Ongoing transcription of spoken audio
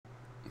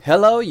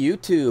Hello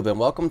YouTube and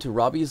welcome to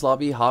Robbie's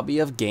Lobby Hobby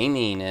of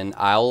Gaming, and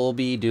I'll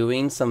be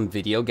doing some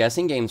video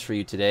guessing games for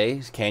you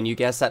today. Can you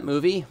guess that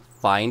movie?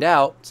 Find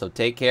out. So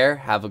take care,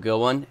 have a good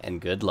one,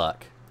 and good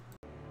luck.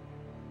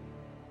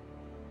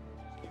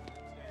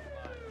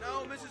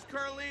 No, Mrs.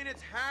 Curleen,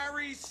 it's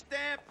Harry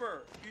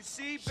Stamper. You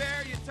see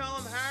Bear, you tell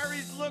him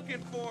Harry's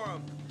looking for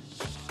him.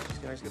 These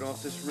guys get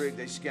off this rig,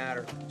 they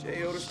scatter.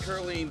 J. Otis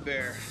Curleen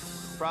Bear.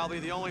 Probably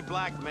the only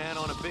black man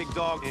on a big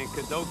dog in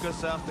Kadoka,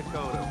 South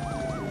Dakota.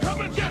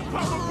 Come and get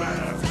Papa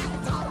Bear!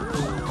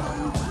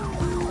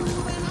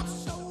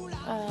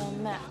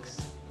 Max.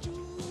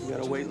 You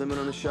got a weight limit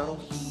on the shuttle?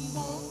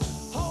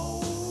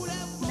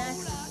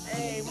 Max.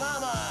 Hey,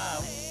 Mama!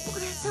 Oh,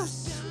 that's so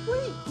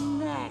sweet,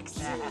 Max.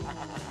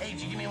 Hey,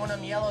 did you give me one of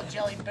them yellow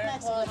jelly bear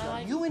claws?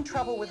 Are you in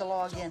trouble with the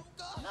law again?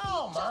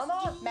 No,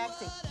 Mama.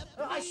 Maxie.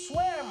 I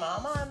swear,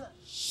 Mama.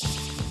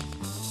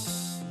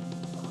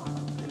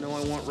 You know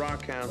I want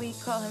Rockhound. We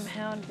call him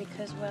Hound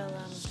because, well,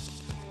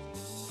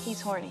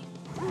 he's horny.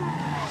 You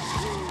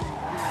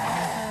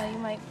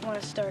might want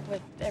to start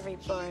with every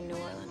bar in New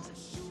Orleans.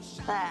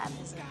 That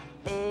is a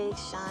big,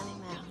 shiny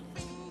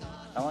mountain.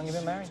 How long you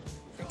been married?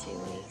 For 2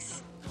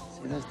 weeks.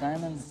 See those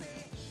diamonds?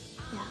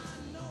 Yeah.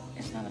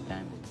 It's not a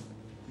diamond.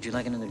 Would you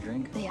like another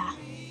drink? Yeah.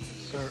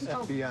 Sir,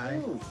 FBI,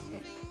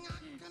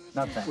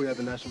 Not that. we have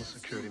a national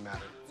security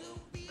matter.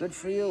 Good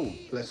for you.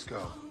 Let's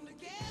go.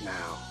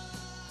 Now.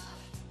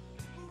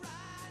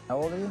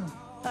 How old are you?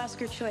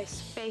 Oscar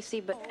Choice, facey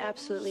but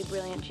absolutely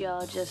brilliant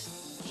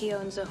geologist. He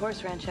owns a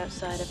horse ranch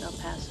outside of El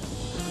Paso.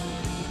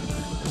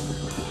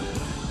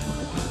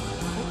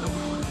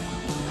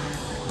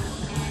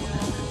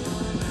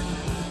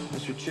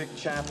 Mr. Chick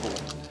Chapel.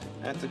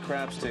 At the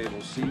craps table,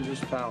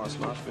 Caesar's Palace,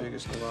 Las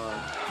Vegas,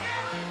 Nevada.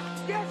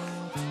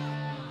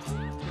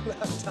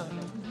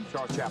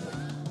 Charles Chaplin.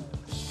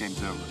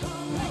 Game's over.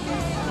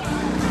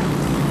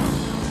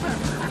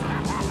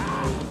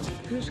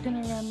 Who's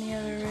gonna run the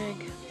other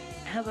rig?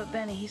 How about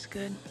Benny? He's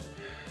good.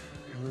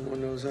 The only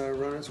one knows how to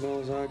run as well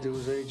as I do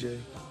is AJ.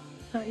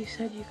 Thought you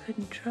said you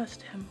couldn't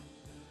trust him.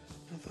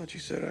 I thought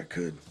you said I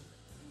could.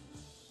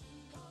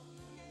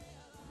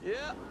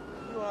 Yeah,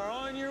 you are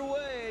on your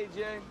way,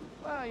 AJ.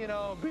 Well, you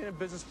know, being in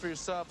business for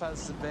yourself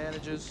has its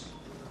advantages.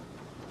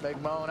 Make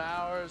my own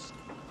hours.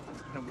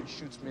 Nobody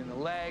shoots me in the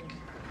leg.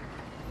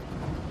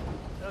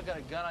 You don't got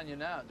a gun on you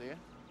now, do you?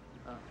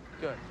 Oh,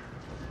 good.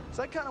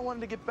 So I kind of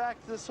wanted to get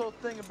back to this whole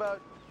thing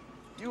about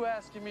you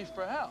asking me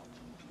for help.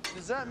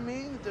 Does that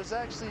mean that there's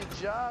actually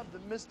a job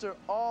that Mr.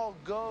 All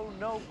Go,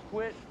 No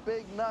Quit,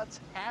 Big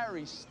Nuts,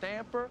 Harry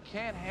Stamper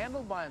can't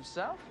handle by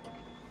himself?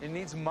 It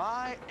needs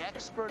my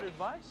expert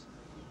advice?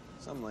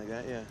 Something like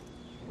that, yeah.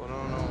 Well, no.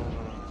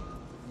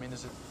 I mean,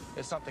 is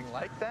something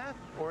like that,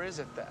 or is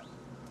it that?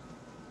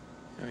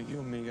 You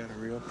and me got a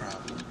real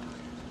problem.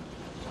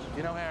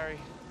 You know, Harry,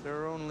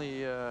 there are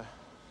only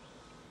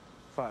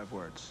 5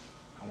 words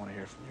I want to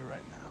hear from you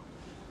right now.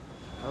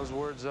 Those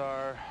words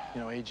are, you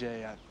know,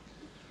 AJ, I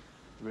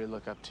really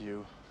look up to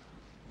you.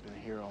 You've been a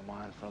hero of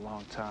mine for a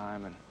long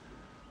time, and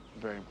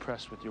I'm very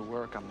impressed with your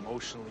work. I'm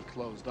emotionally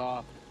closed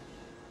off.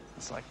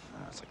 It's like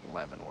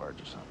 11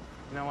 words or something.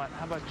 You know what?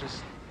 How about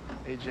just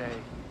AJ,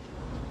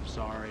 I'm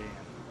sorry,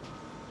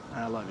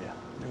 and I love you.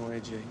 No,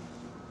 AJ.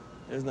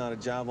 There's not a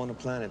job on the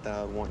planet that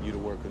I would want you to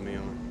work with me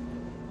on.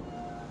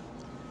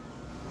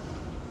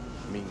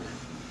 I mean that.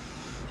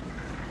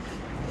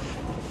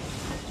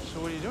 So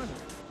what are you doing here?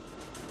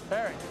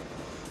 Harry,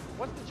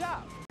 what's the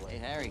job? Hey,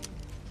 Harry.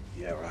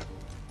 Yeah, Rock.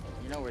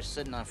 You know we're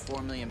sitting on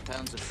 4 million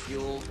pounds of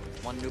fuel,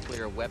 1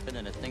 nuclear weapon,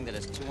 and a thing that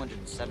has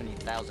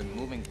 270,000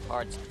 moving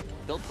parts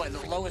built by the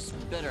lowest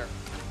bidder.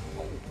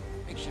 Oh,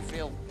 makes you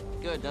feel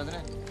good, doesn't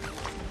it?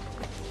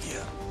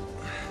 Yeah.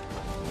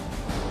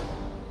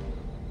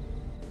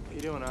 How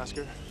you doing,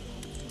 Oscar?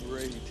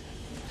 Great.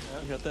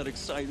 I got that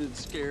excited,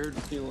 scared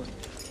feeling.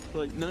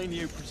 Like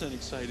 98%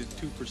 excited,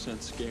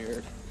 2%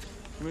 scared.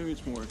 Or maybe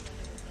it's more.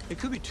 It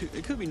could be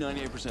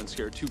 98%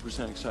 scared,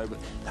 2% excited, but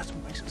that's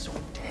what makes it so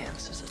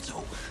intense, is it's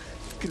so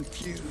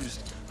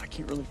confused. I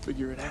can't really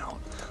figure it out.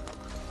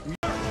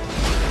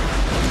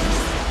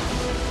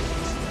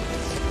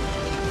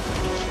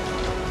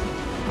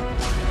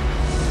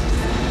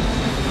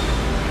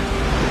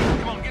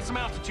 Come on, get some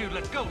altitude.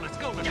 Let's go.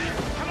 Come on.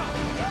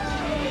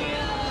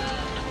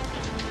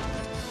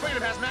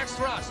 Freedom has max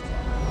thrust.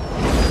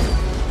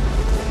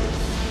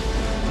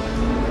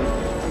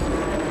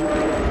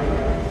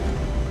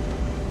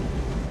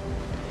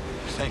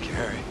 Thank you,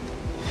 Harry.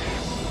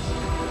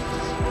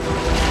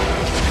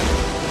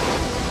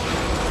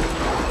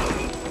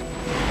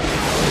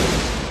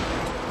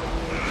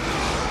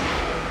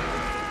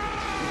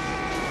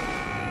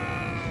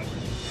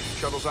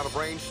 Shuttle's out of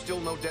range, still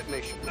no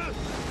detonation.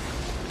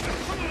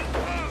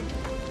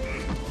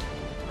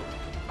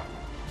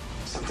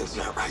 Something's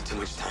not right. Too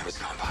much time has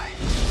gone by.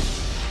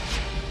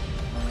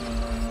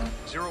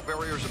 Zero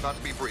barrier's about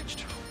to be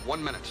breached.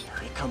 1 minute.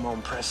 Harry, come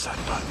on, press that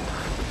button.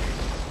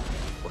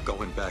 We're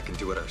going back and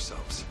do it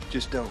ourselves.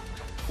 Just don't.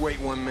 Wait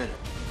 1 minute.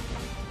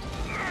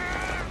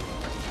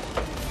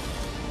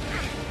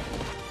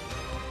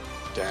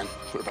 Dan,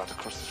 we're about to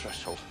cross the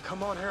threshold.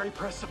 Come on, Harry,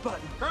 press the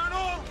button.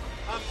 Colonel,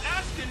 I'm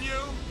asking you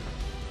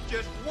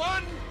just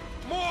one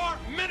more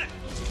minute.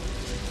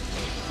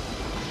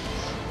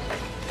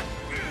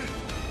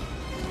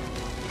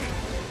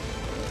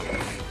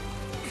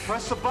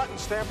 Press the button,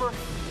 Stamper.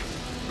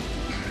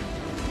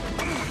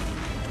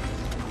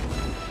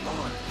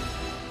 Lord.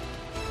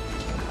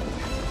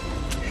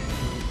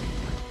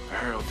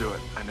 Harry will do it.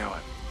 I know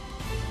it.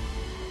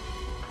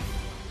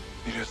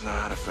 He doesn't know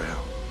how to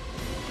fail.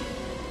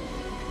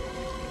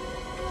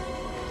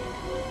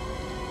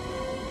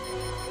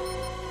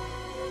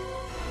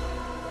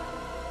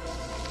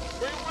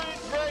 We win,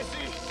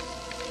 Tracy!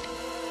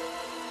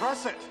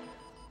 Press it!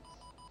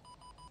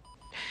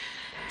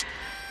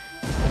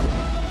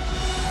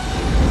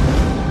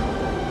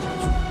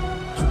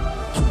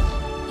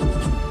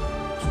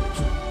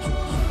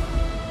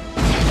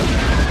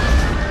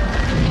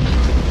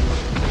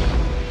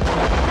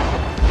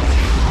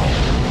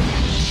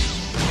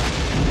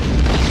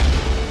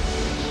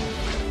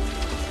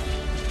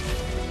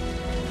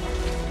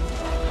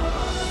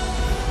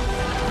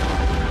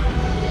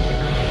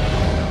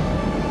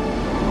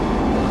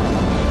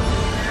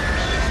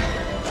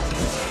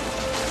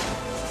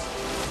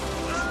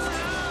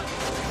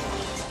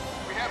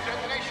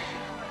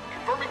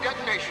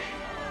 Detonation.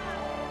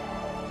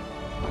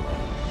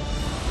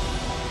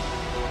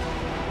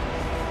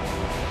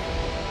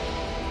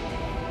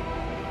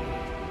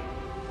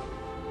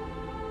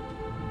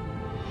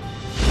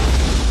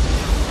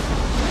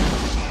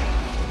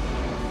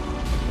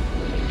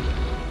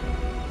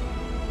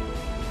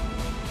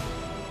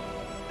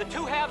 The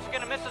two halves are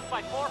going to miss us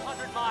by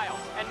 400 miles,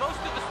 and most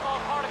of the small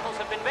particles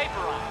have been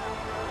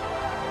vaporized.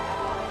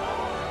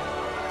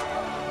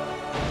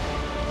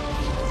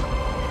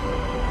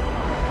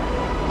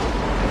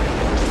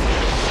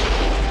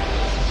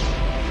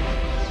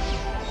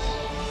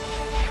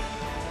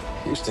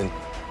 Houston,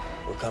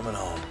 we're coming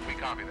home. We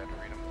copy that,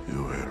 Dorito.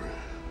 You, Harry.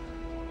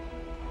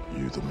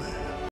 You the man.